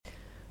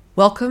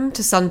Welcome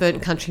to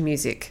Sunburnt Country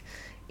Music,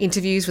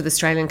 interviews with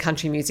Australian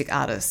country music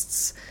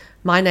artists.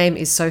 My name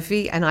is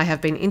Sophie and I have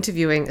been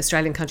interviewing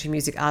Australian country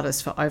music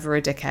artists for over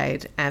a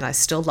decade and I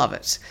still love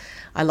it.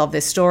 I love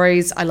their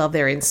stories, I love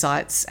their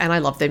insights, and I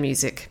love their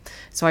music.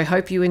 So I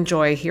hope you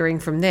enjoy hearing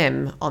from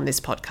them on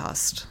this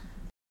podcast.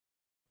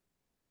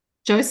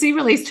 Josie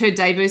released her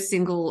debut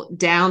single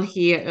Down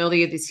Here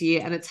earlier this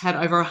year and it's had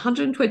over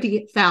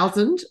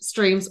 120,000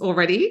 streams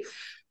already.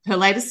 Her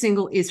latest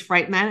single is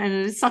Freight Man, and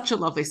it is such a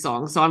lovely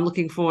song. So I'm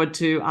looking forward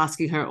to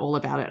asking her all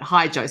about it.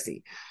 Hi,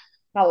 Josie.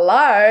 Hello,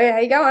 how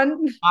you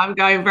going? I'm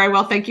going very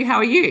well, thank you. How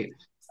are you?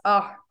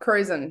 Oh,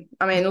 cruising.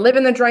 I mean,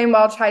 living the dream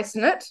while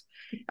chasing it.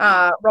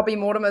 Robbie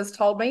Mortimer's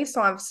told me,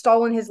 so I've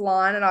stolen his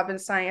line and I've been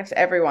saying it to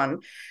everyone.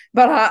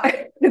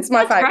 But it's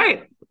my That's favorite.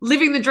 great.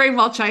 Living the dream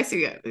while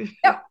chasing it.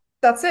 Yep,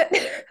 that's it.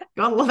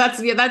 God, well,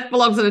 that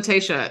belongs on a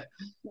t-shirt.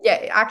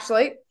 Yeah,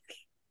 actually,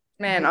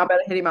 man, I better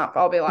hit him up.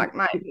 I'll be like,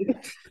 mate.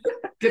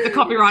 Get the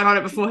copyright on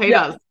it before he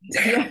Yep. does.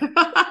 Yeah.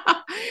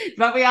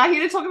 But we are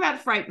here to talk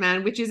about Freight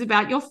Man, which is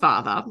about your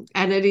father.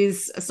 And it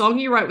is a song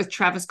you wrote with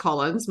Travis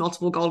Collins,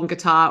 multiple Golden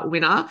Guitar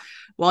winner,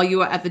 while you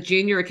were at the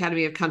Junior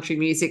Academy of Country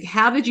Music.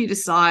 How did you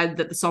decide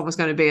that the song was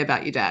going to be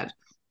about your dad?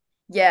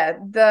 Yeah,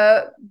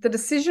 the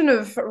decision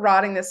of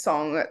writing this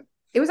song,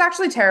 it was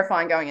actually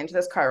terrifying going into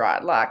this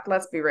co-write. Like,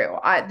 let's be real.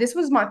 This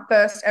was my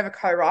first ever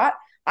co-write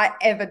I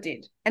ever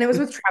did. And it was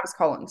with Travis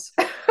Collins.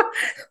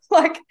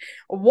 Like,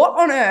 what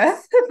on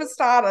earth, for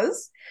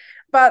starters?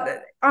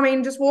 But I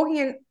mean, just walking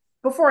in,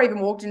 before I even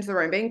walked into the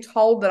room, being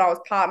told that I was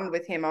partnered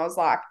with him, I was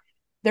like,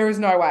 there is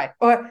no way.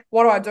 What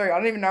do I do? I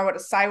don't even know what to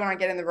say when I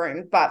get in the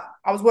room. But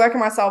I was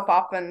working myself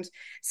up and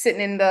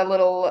sitting in the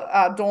little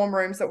dorm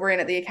rooms that we're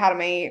in at the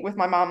academy with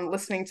my mum,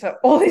 listening to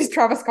all these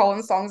Travis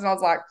Collins songs. And I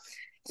was like,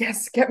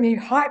 yes, get me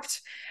hyped.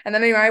 And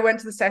then anyway, I went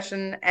to the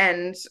session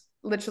and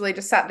literally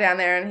just sat down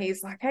there and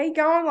he's like, hey, you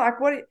going? Like,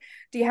 what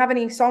do you have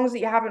any songs that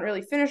you haven't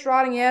really finished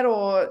writing yet?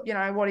 Or, you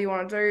know, what do you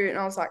want to do? And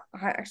I was like,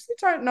 I actually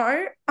don't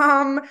know.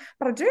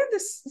 But I do have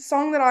this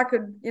song that I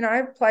could, you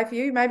know, play for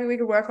you. Maybe we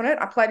could work on it.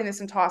 I played him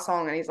this entire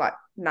song and he's like,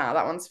 nah,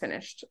 that one's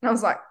finished. And I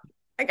was like,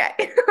 okay.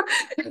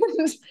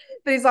 And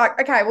he's like,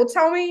 okay, well,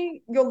 tell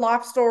me your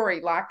life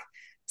story. Like,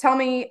 tell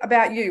me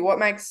about you.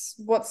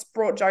 What's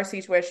brought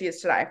Josie to where she is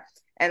today?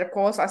 And of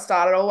course, I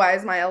started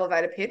always my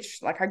elevator pitch.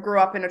 Like, I grew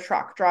up in a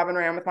truck driving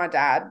around with my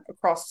dad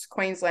across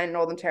Queensland,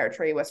 Northern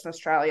Territory, Western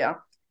Australia.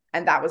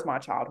 And that was my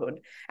childhood.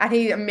 And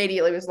he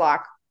immediately was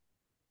like,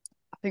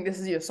 I think this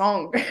is your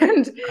song.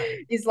 And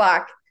he's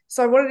like,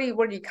 so what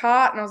did he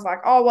cart? And I was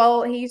like, oh,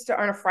 well, he used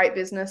to own a freight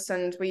business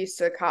and we used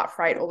to cart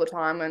freight all the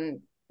time.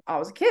 And I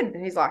was a kid.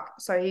 And he's like,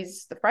 so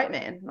he's the freight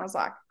man. And I was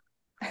like,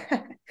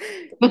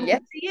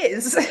 yes, he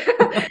is.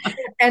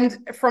 And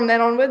from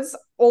then onwards,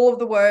 all of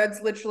the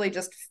words literally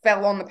just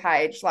fell on the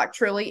page. Like,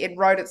 truly, it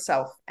wrote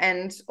itself.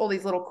 And all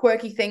these little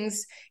quirky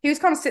things. He was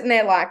kind of sitting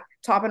there like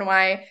typing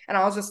away, and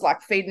I was just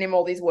like feeding him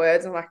all these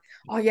words. I'm like,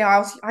 oh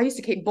yeah, I used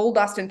to keep bull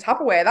dust in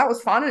Tupperware. That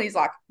was fun. And he's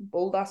like,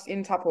 bull dust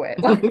in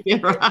Tupperware. Like, Yeah,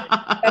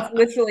 right. that's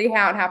literally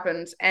how it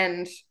happened.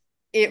 And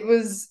it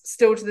was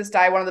still to this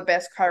day one of the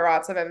best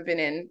co-writes I've ever been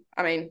in.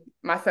 I mean,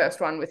 my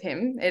first one with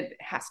him, it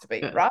has to be,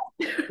 Yeah. right?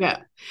 Yeah.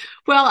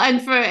 Well,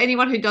 and for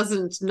anyone who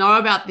doesn't know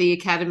about the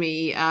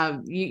academy,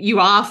 you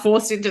are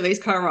forced into these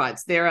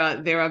co-writes. There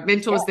are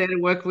mentors there to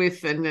work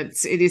with, and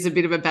it is a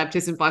bit of a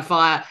baptism by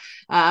fire,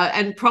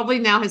 and probably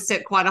now has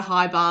set quite a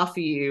high bar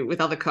for you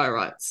with other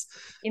co-writes.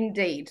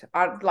 Indeed.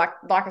 Like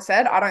I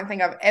said, I don't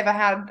think I've ever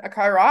had a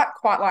co-write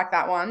quite like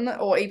that one,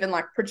 or even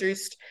like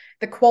produced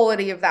the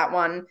quality of that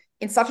one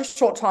in such a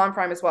short time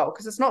frame as well.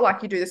 Because it's not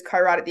like you do this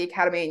co-write at the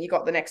academy and you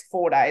got the next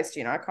 4 days to,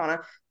 you know, kind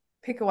of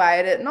pick away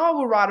at it. And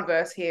we'll write a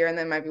verse here and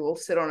then maybe we'll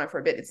sit on it for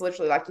a bit. It's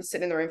literally like you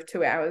sit in the room for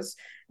 2 hours,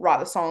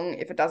 write the song.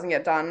 If it doesn't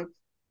get done,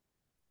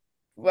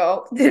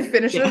 well,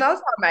 finish it Yeah. another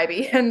time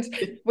maybe. And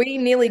we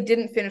nearly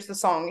didn't finish the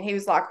song. He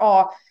was like,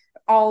 oh,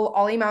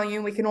 I'll email you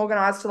and we can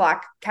organize to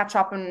like catch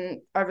up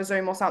and over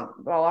Zoom or something.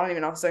 Well, I don't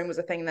even know if Zoom was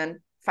a thing then,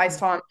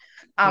 FaceTime.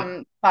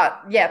 But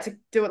yeah, to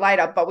do it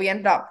later. But we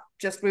ended up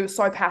we were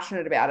so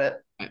passionate about it.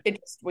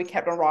 We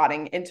kept on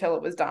writing until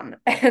it was done.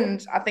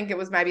 And I think it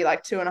was maybe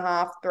like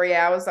 2.5, 3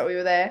 hours that we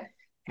were there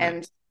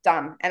and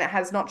done. And it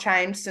has not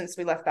changed since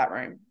we left that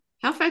room.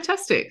 How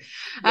fantastic.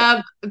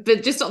 Yeah.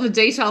 But just on the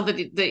detail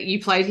that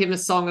you played him a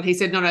song and he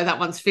said, no, that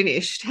one's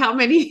finished. How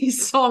many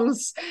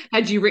songs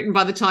had you written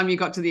by the time you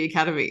got to the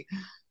academy?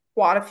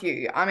 Quite a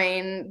few. I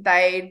mean,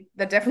 they're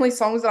definitely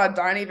songs that I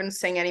don't even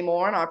sing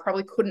anymore, and I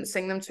probably couldn't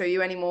sing them to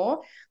you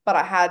anymore. But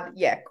I had,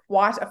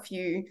 quite a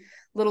few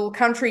little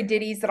country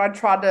ditties that I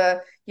tried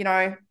to, you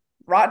know,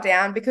 write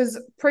down, because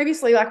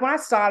previously, like when I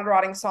started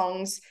writing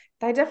songs,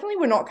 they definitely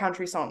were not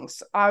country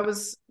songs. I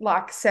was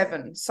like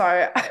 7. So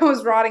I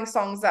was writing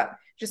songs that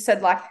just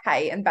said like,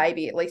 hey and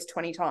baby at least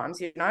 20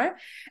 times, you know?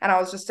 And I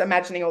was just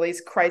imagining all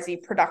these crazy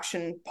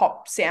production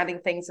pop sounding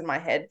things in my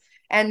head.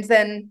 And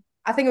then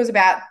I think it was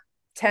about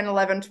 10,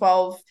 11,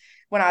 12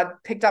 when I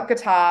picked up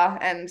guitar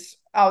and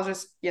I was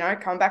just, you know,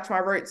 coming back to my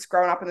roots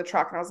growing up in the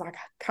truck. And I was like,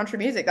 country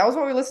music, that was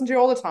what we listened to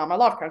all the time. I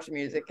love country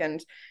music.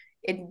 And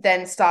it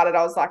then started,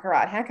 I was like, all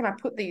right, how can I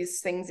put these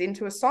things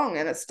into a song?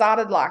 And it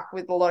started like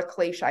with a lot of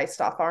cliche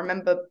stuff. I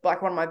remember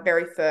like one of my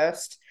very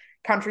first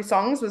country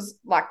songs was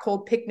like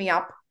called Pick Me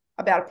Up,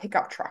 about a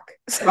pickup truck.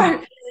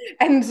 So,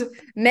 and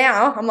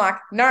now I'm like,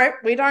 no,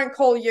 we don't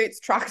call utes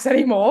trucks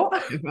anymore.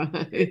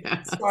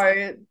 Yeah.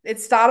 So it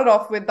started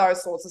off with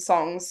those sorts of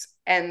songs,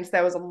 and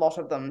there was a lot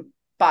of them.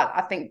 But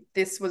I think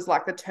this was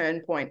like the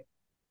turn point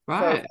for,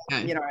 Right.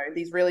 Okay.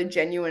 these really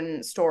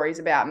genuine stories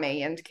about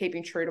me and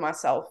keeping true to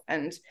myself.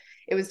 And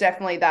it was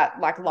definitely that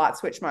like light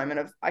switch moment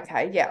of,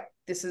 okay, yeah,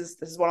 this is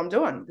what I'm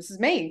doing. This is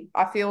me.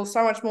 I feel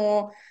so much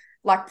more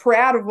like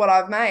proud of what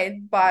I've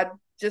made by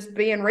just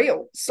being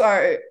real.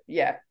 So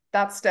yeah,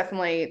 that's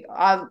definitely,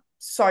 I'm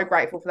so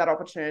grateful for that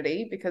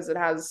opportunity because it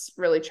has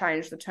really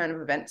changed the turn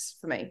of events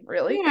for me,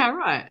 really. Yeah,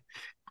 right.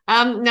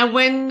 Now,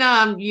 when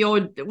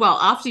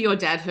after your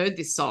dad heard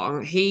this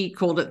song, he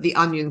called it the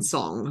Onion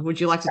Song.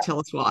 Would you like to tell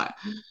us why?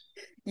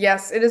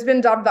 Yes, it has been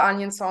dubbed the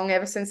Onion Song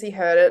ever since he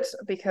heard it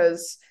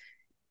because,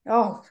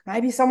 oh,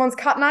 maybe someone's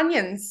cutting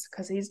onions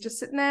because he's just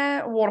sitting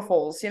there,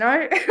 waterfalls,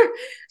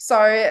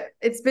 So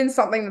it's been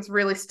something that's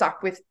really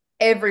stuck with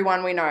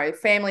everyone we know,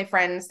 family,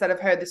 friends that have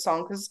heard this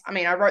song. Because I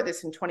mean, I wrote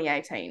this in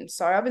 2018,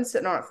 so I've been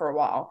sitting on it for a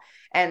while.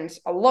 And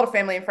a lot of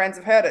family and friends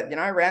have heard it,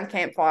 around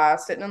campfire,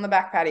 sitting on the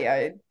back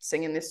patio,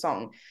 singing this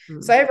song.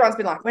 So everyone's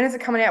been like, when is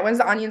it coming out? When's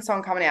the Onion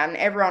Song coming out? And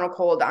everyone will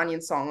call it the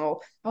Onion Song,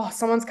 or, oh,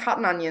 someone's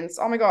cutting onions.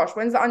 Oh my gosh,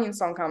 when's the Onion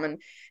Song coming?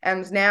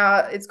 And now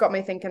it's got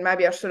me thinking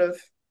maybe I should have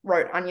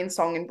wrote Onion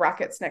Song in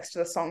brackets next to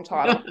the song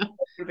title. It would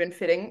have been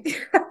fitting.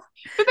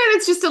 But then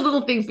it's just a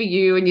little thing for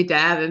you and your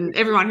dad and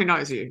everyone who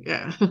knows you.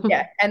 Yeah.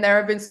 Yeah. And there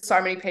have been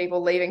so many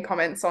people leaving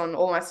comments on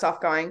all my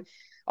stuff going,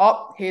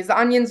 oh, here's the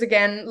onions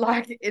again.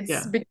 Like it's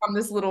Yeah. become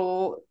this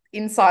little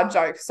inside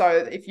joke. So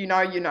if you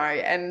know, you know.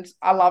 And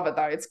I love it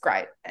though. It's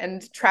great.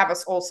 And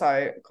Travis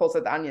also calls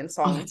it the Onion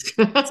Song.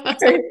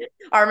 So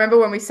I remember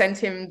when we sent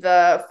him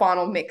the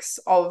final mix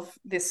of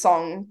this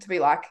song to be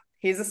like,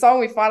 here's the song,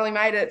 we finally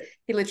made it.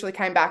 He literally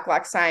came back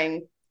like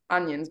saying,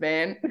 onions,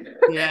 man.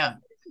 Yeah.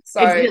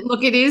 So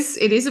Look, it is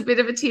a bit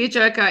of a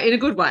tearjerker in a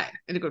good way.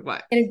 In a good way.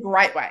 in a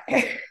great way.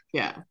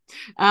 Yeah.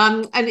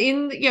 And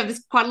there's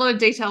quite a lot of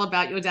detail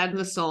about your dad in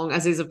the song,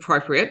 as is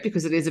appropriate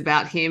because it is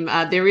about him.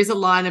 There is a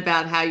line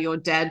about how your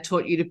dad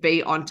taught you to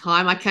be on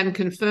time. I can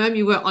confirm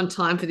you were on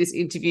time for this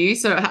interview.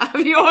 So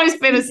have you always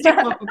been a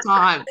stickler for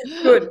time?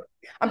 Good.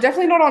 I'm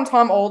definitely not on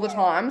time all the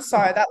time. So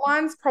that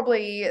line's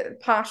probably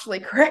partially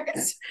correct.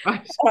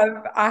 Right.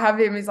 I have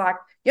him, he's like,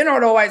 you're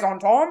not always on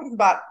time,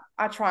 but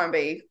I try and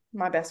be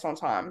my best on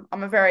time.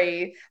 I'm a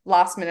very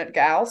last minute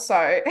gal, so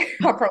I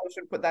probably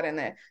should put that in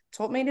there.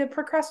 Taught me to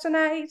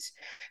procrastinate.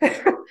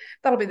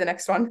 That'll be the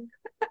next one.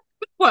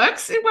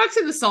 Works. It works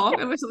in the song.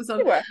 It works in the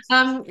song. It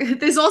works.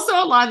 There's also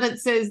a line that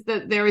says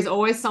that there is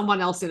always someone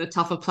else in a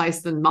tougher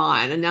place than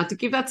mine. And now, to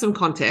give that some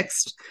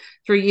context,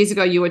 3 years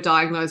ago, you were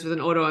diagnosed with an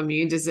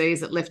autoimmune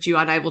disease that left you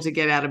unable to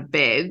get out of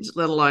bed,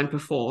 let alone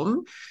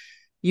perform.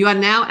 You are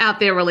now out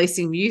there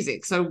releasing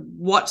music. So,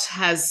 what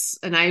has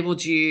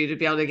enabled you to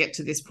be able to get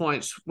to this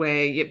point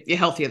where you're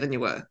healthier than you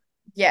were?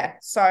 Yeah.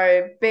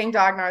 So being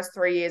diagnosed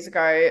 3 years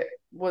ago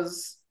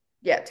was,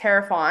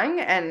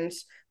 terrifying.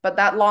 But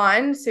that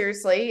line,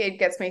 seriously, it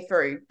gets me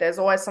through. There's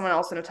always someone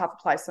else in a tougher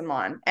place than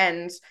mine.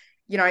 And,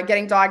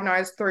 getting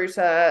diagnosed through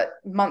to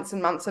months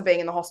and months of being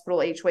in the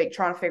hospital each week,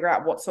 trying to figure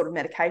out what sort of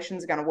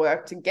medications are going to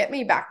work to get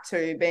me back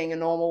to being a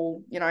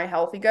normal,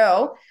 healthy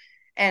girl.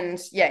 And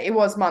yeah, it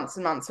was months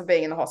and months of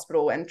being in the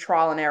hospital and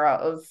trial and error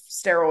of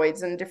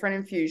steroids and different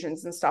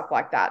infusions and stuff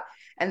like that.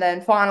 And then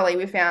finally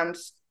we found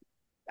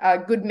a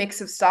good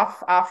mix of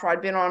stuff after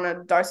I'd been on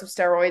a dose of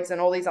steroids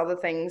and all these other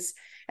things.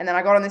 And then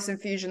I got on this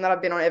infusion that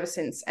I've been on ever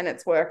since, and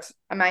it's worked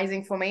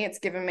amazing for me. It's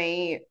given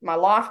me my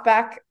life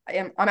back.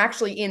 I'm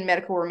actually in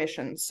medical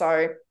remission.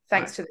 So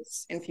thanks to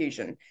this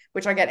infusion,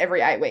 which I get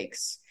every 8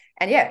 weeks.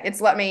 And yeah, it's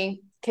let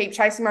me keep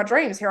chasing my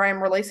dreams. Here I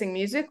am releasing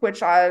music,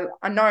 which I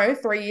know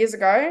 3 years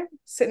ago,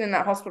 sitting in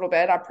that hospital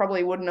bed, I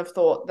probably wouldn't have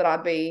thought that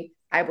I'd be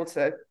able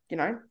to,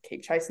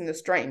 keep chasing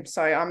this dream.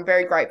 So I'm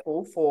very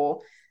grateful for,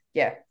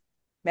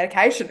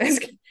 medication.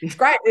 It's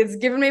great. It's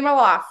given me my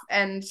life.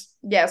 And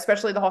yeah,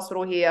 especially the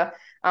hospital here.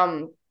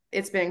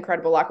 It's been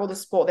incredible. Like all the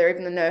support there,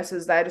 even the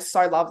nurses, they're just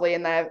so lovely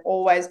and they've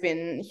always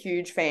been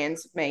huge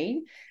fans of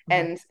me.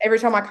 And every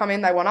time I come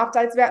in, they want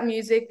updates about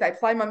music. They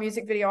play my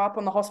music video up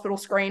on the hospital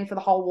screen for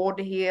the whole ward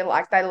to hear.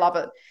 Like they love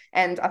it.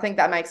 And I think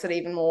that makes it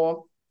even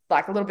more,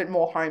 like a little bit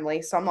more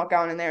homely. So I'm not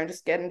going in there and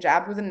just getting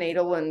jabbed with a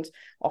needle and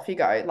off you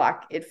go.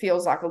 Like it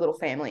feels like a little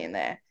family in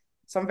there.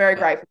 So I'm very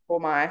grateful for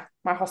my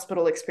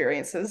hospital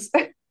experiences.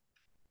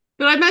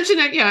 But I imagine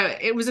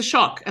it was a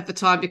shock at the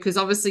time because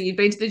obviously you'd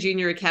been to the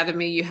junior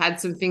academy, you had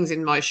some things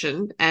in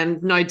motion,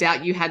 and no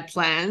doubt you had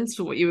plans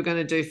for what you were going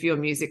to do for your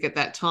music at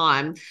that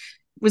time.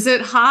 Was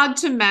it hard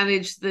to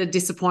manage the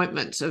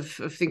disappointment of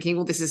thinking,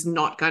 well, this is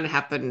not going to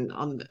happen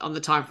on the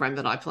time frame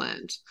that I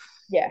planned?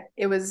 Yeah,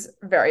 it was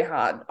very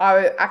hard.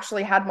 I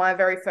actually had my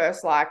very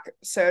first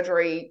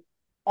surgery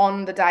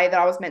on the day that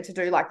I was meant to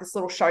do like this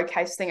little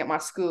showcase thing at my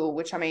school,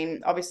 which I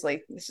mean,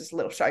 obviously it's just a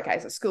little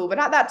showcase at school, but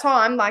at that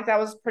time, like that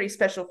was pretty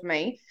special for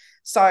me.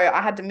 So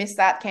I had to miss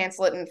that,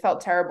 cancel it, and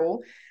felt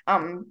terrible.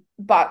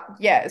 But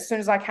yeah, as soon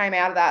as I came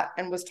out of that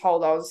and was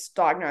told I was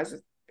diagnosed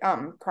with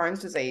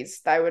Crohn's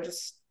disease, I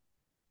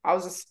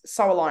was just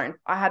so alone.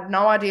 I had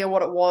no idea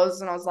what it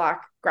was, and I was like,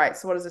 great,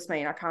 so what does this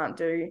mean? I can't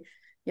do,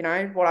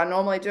 what I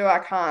normally do. I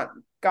can't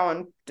go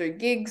and do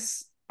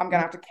gigs. I'm going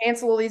to have to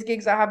cancel all these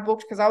gigs I have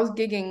booked because I was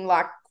gigging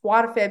like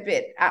quite a fair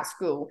bit at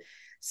school.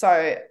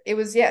 So it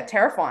was, yeah,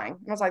 terrifying.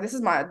 I was like, this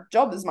is my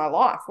job, this is my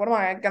life. What am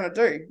I going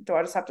to do? Do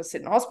I just have to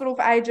sit in hospital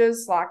for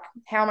ages? Like,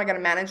 how am I going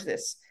to manage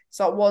this?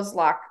 So it was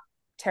like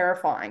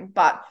terrifying.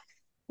 But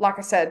like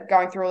I said,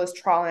 going through all this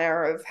trial and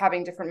error of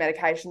having different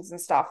medications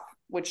and stuff,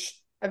 which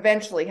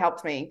eventually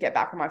helped me get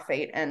back on my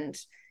feet and,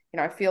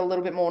 feel a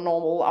little bit more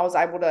normal. I was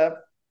able to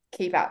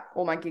keep at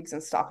all my gigs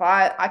and stuff.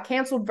 I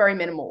cancelled very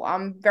minimal.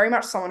 I'm very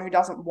much someone who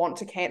doesn't want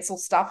to cancel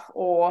stuff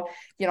or,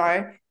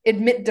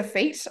 admit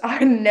defeat.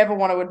 I never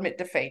want to admit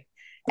defeat.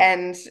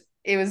 And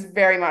it was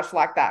very much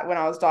like that when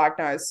I was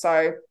diagnosed.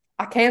 So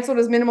I cancelled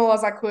as minimal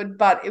as I could,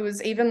 but I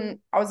was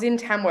in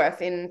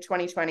Tamworth in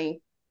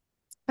 2020.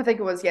 I think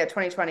it was,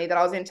 2020 that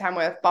I was in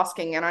Tamworth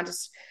busking, and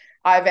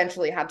I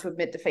eventually had to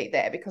admit defeat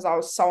there because I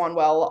was so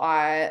unwell.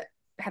 I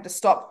had to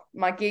stop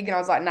my gig and I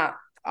was like, nah,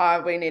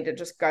 we need to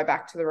just go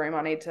back to the room.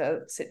 I need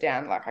to sit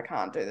down. Like, I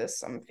can't do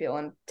this. I'm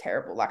feeling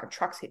terrible. Like a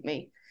truck's hit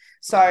me.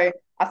 So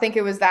I think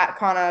it was that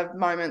kind of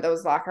moment that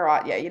was like, all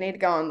right, yeah, you need to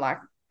go and like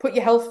put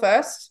your health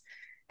first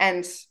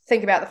and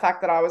think about the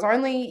fact that I was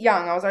only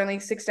young. I was only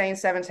 16,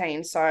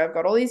 17. So I've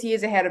got all these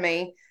years ahead of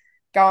me.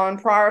 Go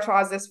and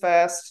prioritize this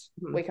first.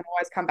 We can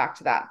always come back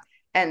to that.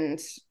 And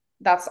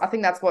I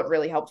think that's what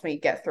really helped me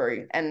get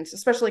through. And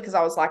especially because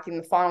I was like in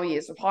the final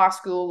years of high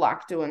school,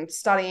 like doing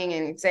studying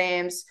and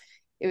exams,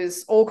 it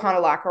was all kind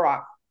of like, all right,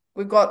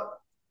 we've got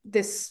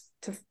this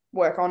to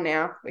work on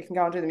now. We can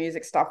go and do the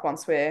music stuff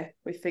once we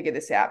figure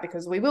this out,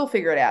 because we will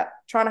figure it out.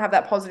 Trying to have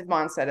that positive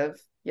mindset of,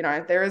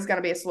 there is going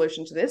to be a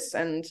solution to this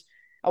and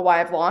a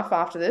way of life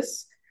after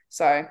this.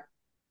 So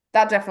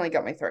that definitely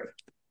got me through.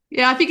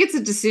 Yeah, I think it's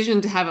a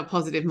decision to have a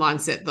positive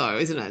mindset, though,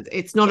 isn't it?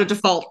 It's not a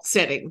default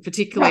setting,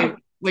 particularly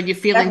when you're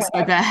feeling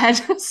so bad.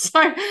 So,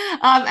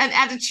 and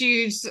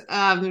attitude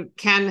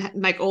can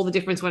make all the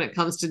difference when it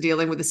comes to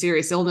dealing with a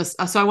serious illness.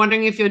 So I'm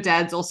wondering if your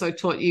dad's also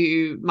taught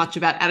you much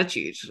about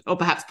attitude or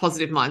perhaps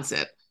positive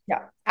mindset. Yeah,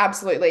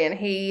 absolutely. And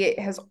he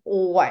has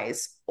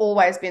always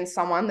been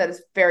someone that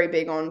is very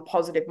big on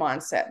positive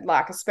mindset.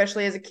 Like,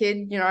 especially as a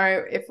kid,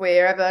 if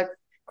we're ever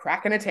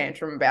cracking a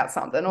tantrum about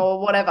something or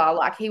whatever,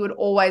 like he would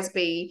always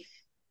be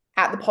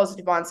at the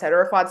positive mindset.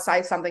 Or if I'd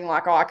say something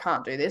like, oh, I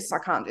can't do this, I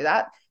can't do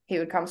that, he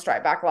would come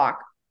straight back like,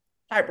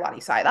 don't bloody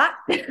say that.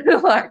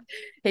 Like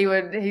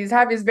he's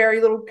have his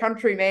very little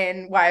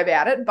countryman way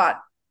about it, but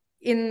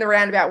in the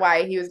roundabout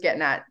way, he was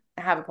getting at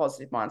have a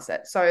positive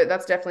mindset. So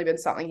that's definitely been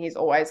something he's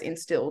always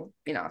instilled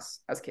in us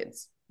as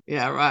kids.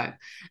 Yeah, right.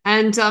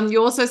 And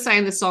you also say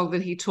in the song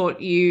that he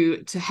taught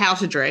you how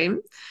to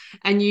dream,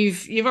 and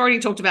you've already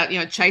talked about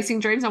chasing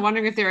dreams. I'm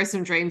wondering if there are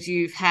some dreams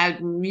you've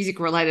had, music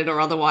related or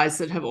otherwise,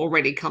 that have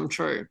already come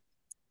true.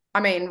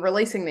 I mean,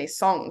 releasing these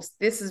songs,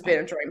 this has been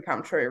a dream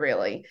come true,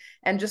 really,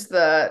 and just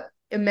the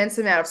immense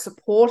amount of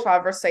support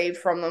I've received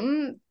from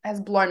them has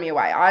blown me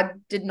away. I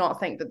did not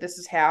think that this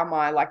is how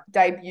my like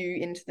debut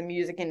into the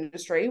music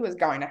industry was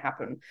going to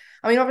happen.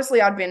 I mean,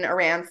 obviously I'd been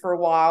around for a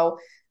while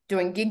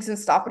doing gigs and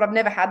stuff, but I've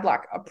never had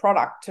like a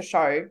product to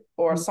show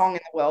or a song in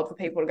the world for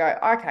people to go,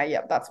 okay,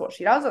 yep, that's what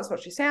she does. That's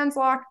what she sounds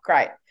like.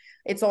 Great.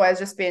 It's always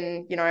just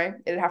been,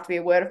 it'd have to be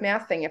a word of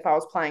mouth thing if I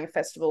was playing a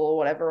festival or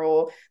whatever,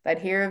 or they'd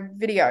hear a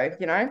video,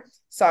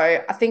 So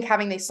I think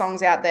having these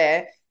songs out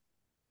there,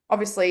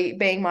 obviously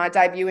being my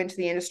debut into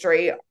the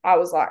industry, I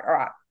was like, all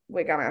right,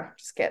 we're going to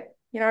just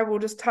we'll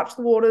just touch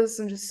the waters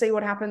and just see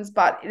what happens.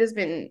 But it has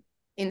been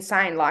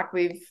insane. Like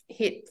we've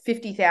hit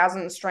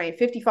 55,000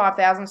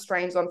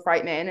 streams on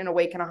Freight Man in a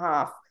week and a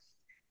half.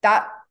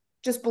 That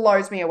just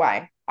blows me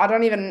away. I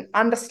don't even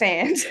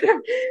understand.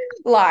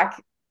 Like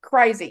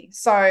crazy.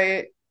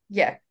 So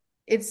yeah,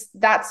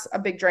 that's a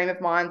big dream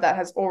of mine that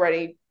has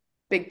already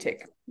big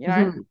tick,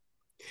 Mm-hmm.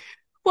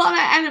 Well,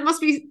 and it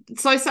must be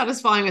so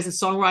satisfying as a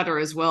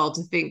songwriter as well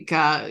to think,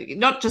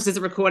 not just as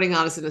a recording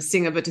artist and a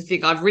singer, but to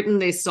think I've written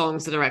these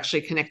songs that are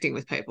actually connecting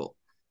with people.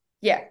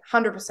 Yeah,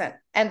 100%.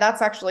 And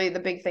that's actually the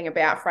big thing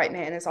about Freight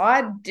Man is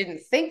I didn't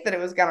think that it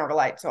was going to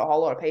relate to a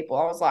whole lot of people.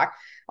 I was like,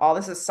 oh,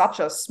 this is such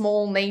a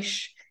small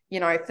niche,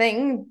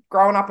 thing,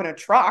 growing up in a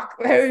truck.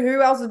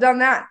 Who else has done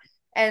that?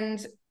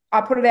 And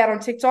I put it out on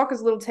TikTok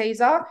as a little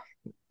teaser.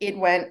 It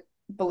went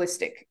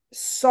ballistic.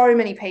 So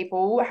many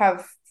people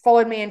have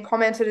followed me and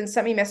commented and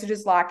sent me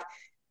messages like,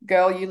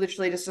 girl, you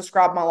literally just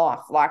described my life.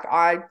 Like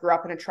I grew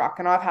up in a truck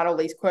and I've had all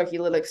these quirky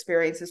little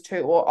experiences too.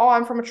 Or, oh,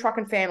 I'm from a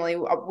trucking family.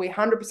 We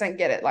 100%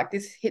 get it. Like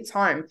this hits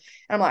home. And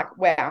I'm like,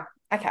 wow,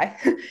 okay.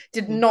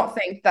 Did not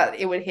think that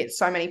it would hit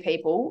so many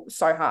people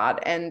so hard.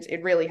 And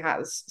it really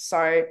has.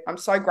 So I'm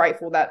so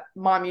grateful that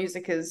my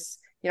music is,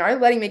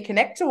 letting me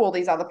connect to all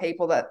these other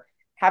people that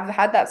have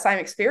had that same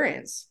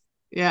experience.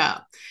 Yeah.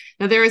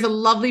 Now there is a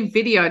lovely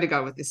video to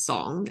go with this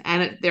song,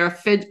 and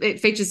it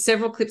features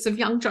several clips of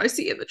young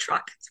Josie in the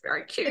truck. It's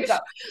very It cute. does.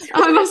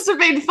 Oh, it must have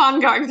been fun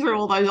going through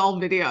all those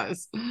old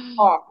videos.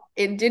 Oh,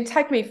 it did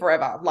take me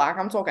forever. Like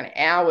I'm talking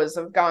hours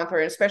of going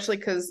through, especially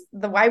because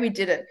the way we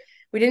did it,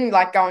 we didn't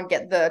like go and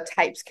get the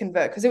tapes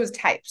convert because it was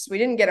tapes. We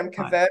didn't get them Right.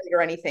 converted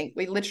or anything.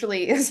 We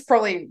literally it's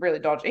probably really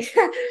dodgy,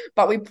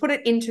 but we put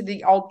it into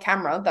the old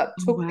camera that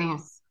Oh, took wow.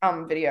 these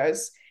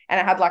videos, and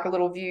it had like a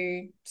little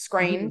view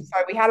screen. Mhm. So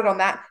we had it on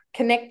that,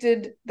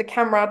 connected the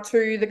camera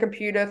to the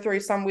computer through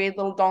some weird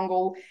little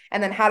dongle,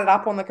 and then had it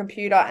up on the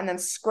computer and then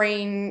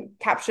screen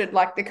captured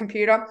like the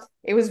computer.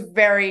 It was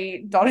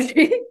very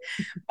dodgy,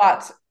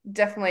 but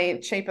definitely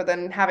cheaper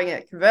than having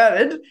it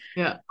converted.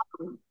 Yeah.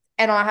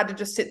 And I had to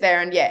just sit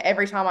there and yeah,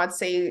 every time I'd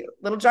see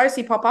little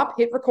Josie pop up,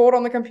 hit record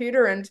on the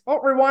computer and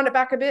rewind it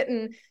back a bit.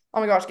 And oh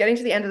my gosh, getting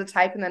to the end of the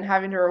tape and then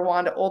having to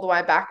rewind it all the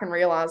way back and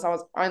realize I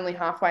was only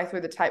halfway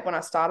through the tape when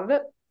I started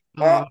it.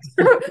 Oh.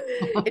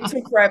 It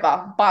took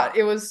forever, but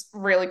it was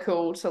really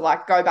cool to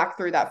like go back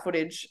through that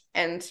footage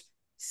and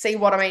see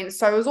what I mean.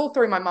 So it was all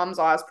through my mum's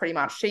eyes pretty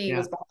much. She Yeah.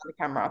 was behind the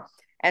camera,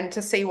 and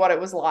to see what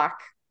it was like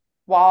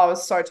while I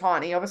was so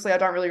tiny. Obviously, I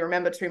don't really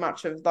remember too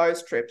much of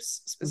those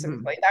trips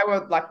specifically. Mhm. They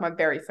were like my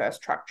very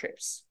first truck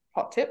trips.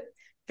 Hot tip,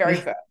 very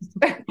Yeah.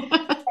 first.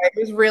 It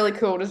was really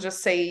cool to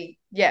just see,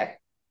 yeah,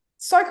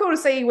 so cool to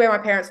see where my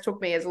parents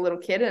took me as a little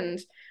kid and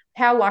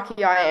how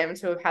lucky I am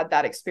to have had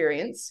that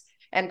experience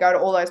and go to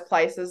all those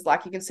places.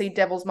 Like you can see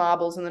Devil's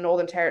Marbles in the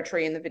Northern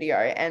Territory in the video,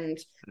 and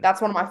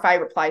that's one of my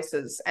favorite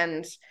places.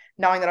 And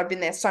knowing that I've been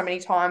there so many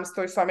times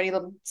through so many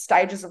little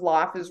stages of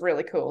life is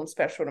really cool and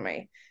special to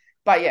me.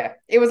 But yeah,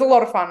 it was a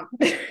lot of fun.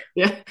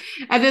 Yeah.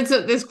 And then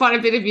so there's quite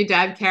a bit of your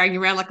dad carrying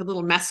around like a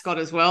little mascot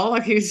as well.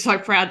 Like he's so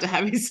proud to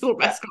have his little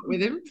Yeah, mascot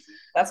with him.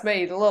 that's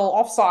me, the little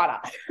offsider,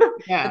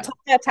 Yeah. the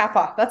tire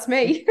tapper. That's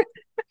me.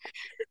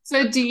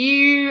 So do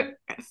you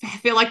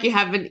feel like you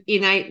have an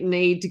innate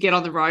need to get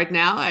on the road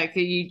now? Like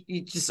you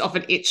just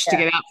often itch to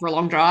Yeah, get out for a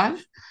long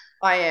drive?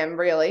 I am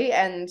really.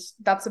 And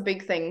that's a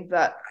big thing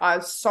that I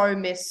so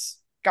miss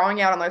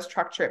going out on those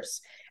truck trips.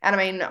 And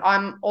I mean,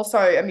 I'm also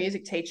a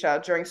music teacher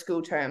during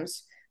school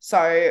terms.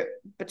 So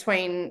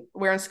between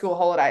we're in school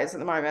holidays at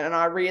the moment, and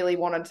I really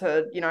wanted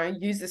to,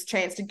 use this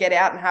chance to get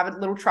out and have a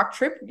little truck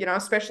trip,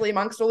 especially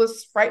amongst all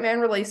this Freight Man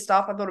release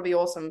stuff. I thought it'd be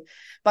awesome.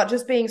 But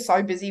just being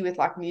so busy with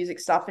like music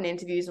stuff and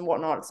interviews and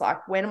whatnot, it's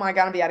like, when am I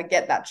going to be able to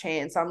get that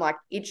chance? I'm like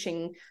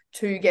itching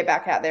to get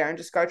back out there and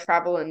just go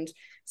travel and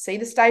see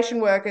the station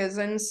workers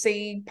and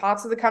see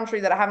parts of the country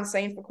that I haven't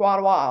seen for quite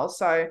a while.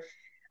 So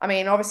I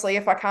mean, obviously,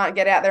 if I can't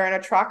get out there in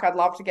a truck, I'd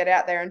love to get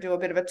out there and do a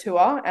bit of a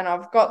tour. And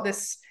I've got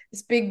this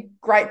big,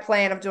 great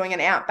plan of doing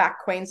an outback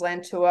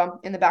Queensland tour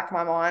in the back of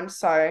my mind.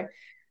 So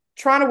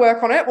trying to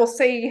work on it. We'll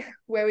see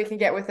where we can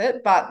get with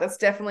it, but that's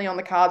definitely on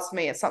the cards for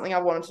me. It's something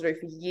I've wanted to do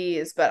for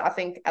years, but I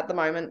think at the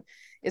moment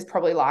is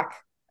probably like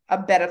a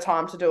better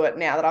time to do it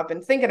now that I've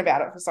been thinking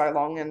about it for so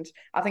long. And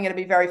I think it'd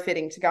be very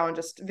fitting to go and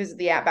just visit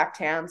the outback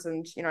towns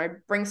and,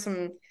 bring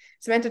some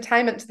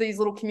entertainment to these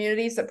little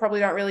communities that probably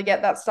don't really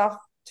get that stuff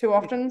too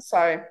often.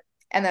 So,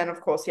 and then of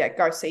course, yeah,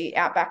 go see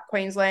outback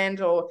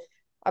Queensland, or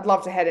I'd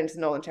love to head into the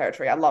Northern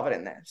Territory. I love it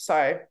in there.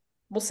 So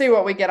we'll see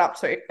what we get up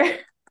to.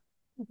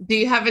 Do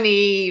you have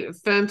any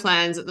firm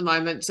plans at the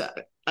moment,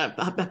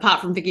 apart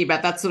from thinking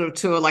about that sort of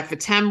tour, like for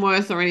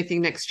Tamworth or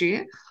anything next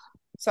year?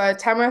 So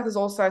Tamworth is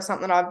also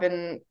something I've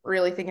been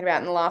really thinking about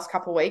in the last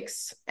couple of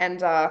weeks,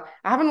 and I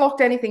haven't locked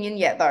anything in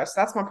yet though, so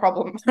that's my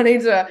problem. I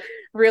need to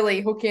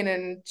really hook in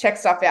and check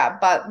stuff out,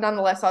 but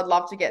nonetheless, I'd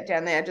love to get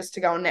down there just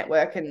to go and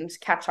network and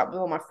catch up with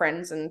all my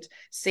friends and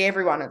see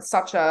everyone. It's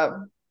such a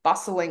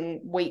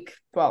bustling week,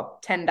 well,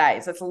 10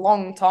 days. It's a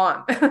long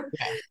time. Yeah.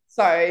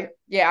 So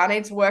yeah, I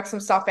need to work some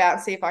stuff out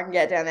and see if I can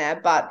get down there,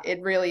 but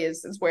it really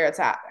is where it's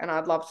at, and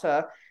I'd love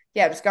to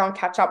yeah, just go and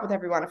catch up with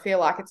everyone. I feel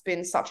like it's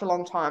been such a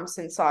long time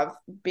since I've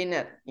been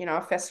at,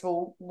 a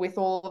festival with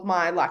all of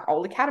my like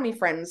old academy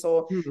friends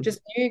or Hmm. just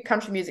new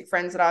country music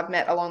friends that I've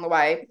met along the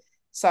way.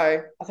 So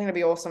I think it'd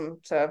be awesome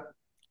to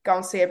go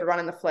and see everyone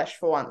in the flesh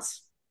for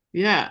once.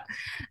 Yeah.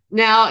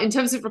 Now, in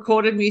terms of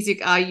recorded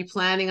music, are you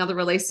planning other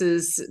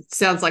releases? It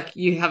sounds like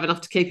you have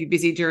enough to keep you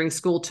busy during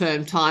school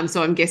term time.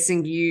 So I'm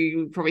guessing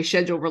you probably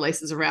schedule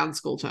releases around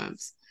school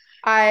terms.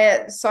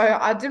 I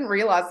didn't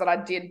realize that I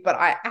did, but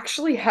I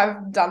actually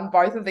have done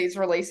both of these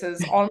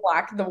releases on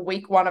like the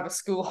week one of a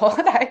school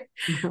holiday,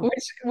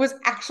 which was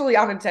actually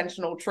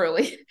unintentional,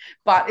 truly,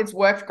 but it's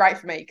worked great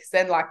for me because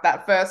then like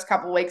that first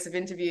couple of weeks of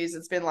interviews,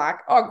 it's been like,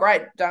 oh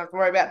great, don't have to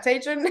worry about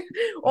teaching,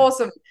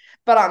 awesome.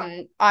 But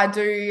I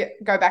do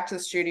go back to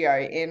the studio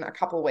in a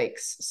couple of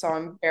weeks, so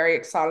I'm very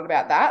excited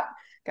about that.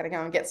 Going to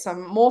go and get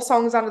some more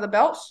songs under the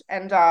belt,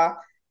 and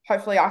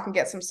hopefully I can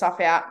get some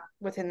stuff out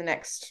within the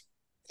next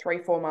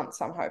 3-4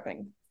 months, I'm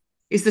hoping.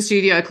 Is the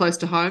studio close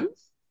to home?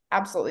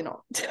 Absolutely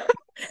not.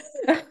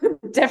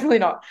 Definitely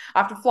not. I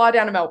have to fly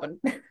down to Melbourne.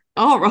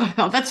 Oh, right.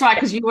 Oh, that's right,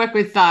 because you work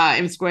with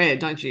M Squared,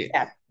 don't you?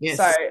 Yeah. So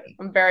Yes.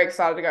 I'm very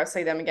excited to go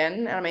see them again.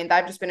 And I mean,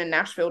 they've just been in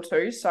Nashville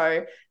too.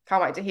 So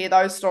Can't wait to hear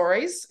those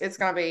stories. It's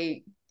going to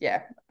be,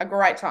 a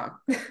great time.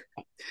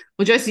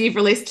 Well, Josie, you've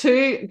released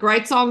 2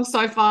 great songs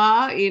so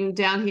far in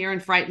Down Here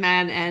and Freight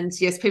Man. And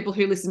yes, people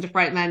who listen to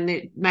Freight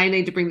Man may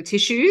need to bring the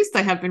tissues.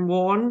 They have been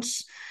warned,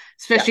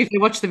 especially if you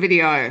watch the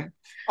video.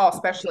 Oh,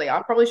 especially.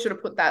 I probably should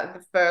have put that in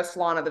the first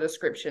line of the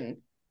description.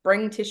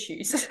 Bring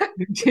tissues.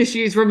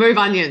 Tissues, remove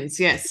onions.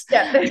 Yes.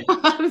 Yeah.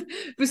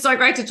 It was so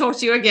great to talk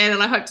to you again,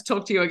 and I hope to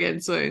talk to you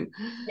again soon.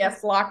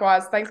 Yes,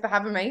 likewise. Thanks for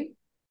having me.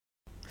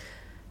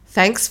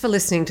 Thanks for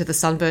listening to the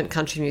Sunburnt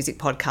Country Music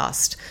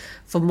Podcast.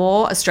 For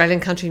more Australian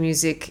country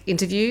music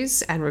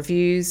interviews and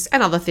reviews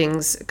and other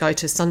things, go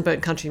to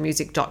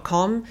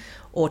sunburntcountrymusic.com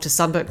or to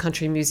Sunburnt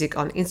Country Music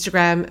on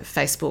Instagram,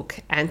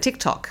 Facebook, and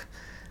TikTok.